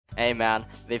Hey man,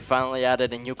 they finally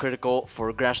added a new critical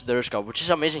for GRAN SUDA, which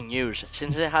is amazing news,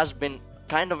 since it has been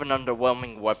kind of an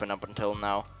underwhelming weapon up until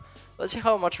now. Let's see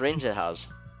how much range it has.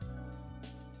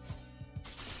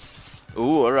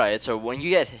 Ooh, alright, so when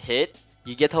you get hit,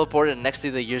 you get teleported next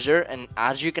to the user, and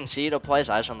as you can see, it applies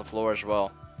ice on the floor as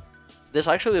well. This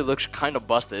actually looks kind of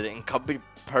busted and could be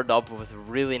paired up with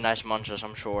really nice munches,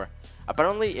 I'm sure.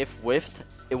 Apparently, if whiffed,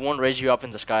 it won't raise you up in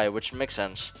the sky, which makes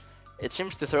sense. It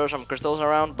seems to throw some crystals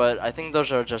around, but I think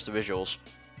those are just visuals.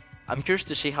 I'm curious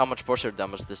to see how much portrait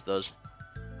damage this does.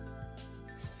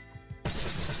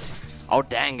 Oh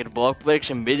dang, it block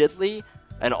breaks immediately,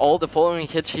 and all the following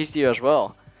hits hit you as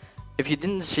well. If you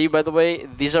didn't see, by the way,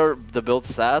 these are the build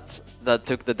stats that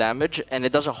took the damage, and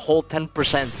it does a whole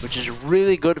 10%, which is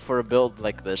really good for a build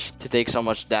like this, to take so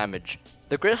much damage.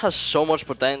 The crit has so much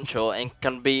potential and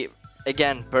can be,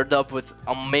 again, paired up with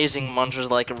amazing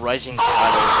munches like Rising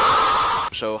Shadow.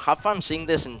 So have fun seeing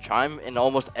this in Chime in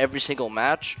almost every single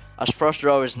match, as Frost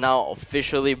Draw is now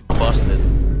officially busted.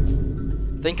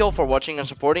 Thank you all for watching and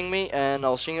supporting me, and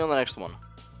I'll see you on the next one.